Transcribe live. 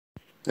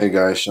Hey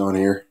guys, Sean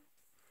here.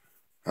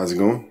 How's it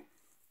going?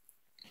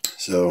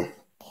 So,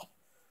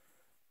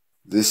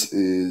 this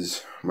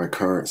is my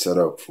current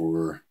setup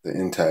for the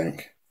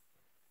inTank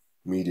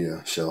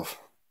media shelf.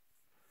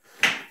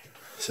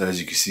 So as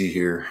you can see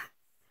here,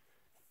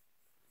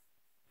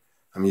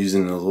 I'm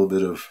using a little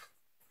bit of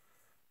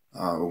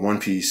one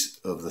piece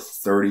of the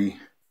 30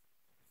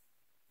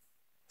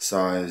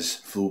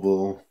 size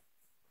Fluval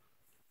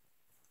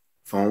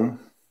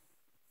foam.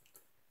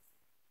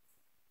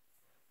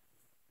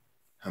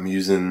 I'm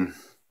using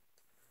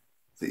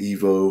the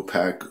Evo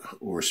pack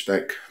or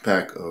Spec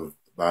pack of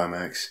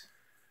Biomax,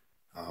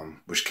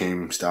 which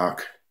came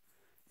stock,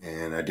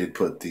 and I did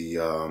put the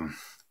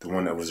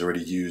one that was already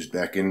used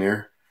back in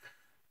there,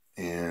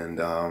 and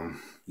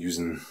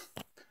using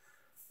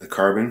the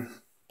carbon,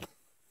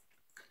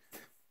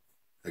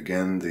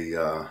 again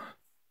the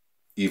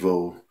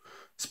Evo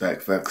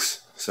Spec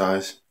Vex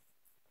size.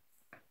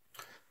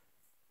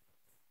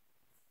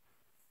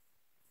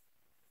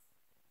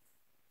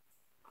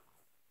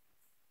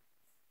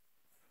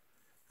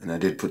 And I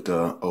did put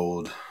the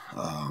old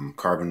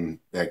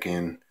carbon back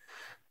in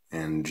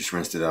and just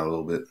rinsed it out a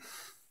little bit.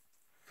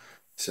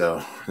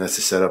 So that's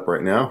the setup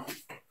right now.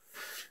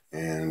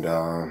 And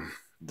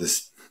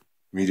this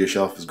media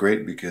shelf is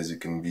great because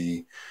it can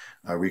be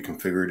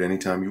reconfigured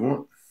anytime you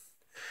want.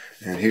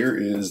 And here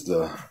is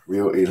the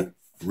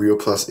Rio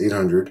Plus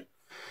 800.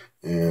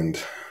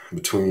 And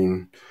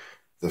between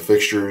the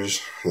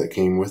fixtures that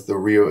came with the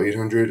Rio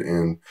 800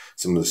 and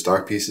some of the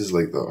stock pieces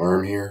like the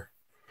arm here,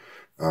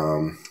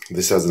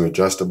 this has an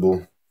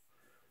adjustable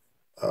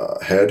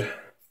head.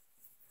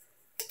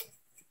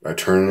 By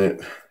turning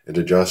it, it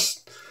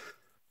adjusts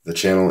the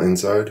channel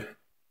inside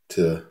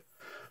to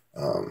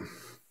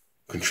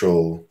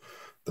control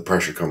the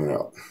pressure coming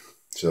out.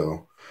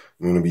 So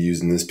I'm going to be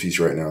using this piece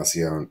right now,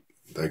 see how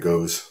that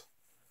goes.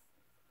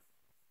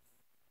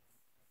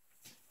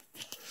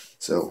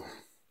 So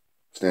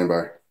stand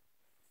by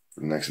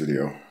for the next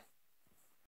video.